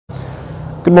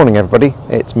Good morning everybody,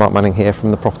 it's Mark Manning here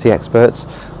from the Property Experts.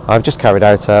 I've just carried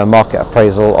out a market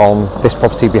appraisal on this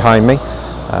property behind me,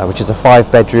 which is a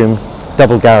 5-bedroom,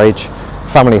 double garage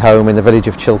family home in the village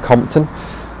of Chilcompton,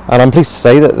 and I'm pleased to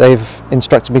say that they've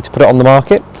instructed me to put it on the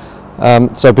market.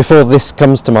 So before this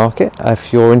comes to market,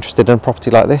 if you're interested in a property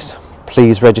like this,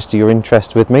 please register your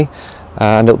interest with me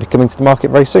and it'll be coming to the market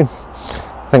very soon.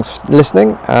 Thanks for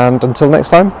listening, and until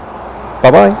next time, bye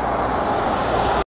bye.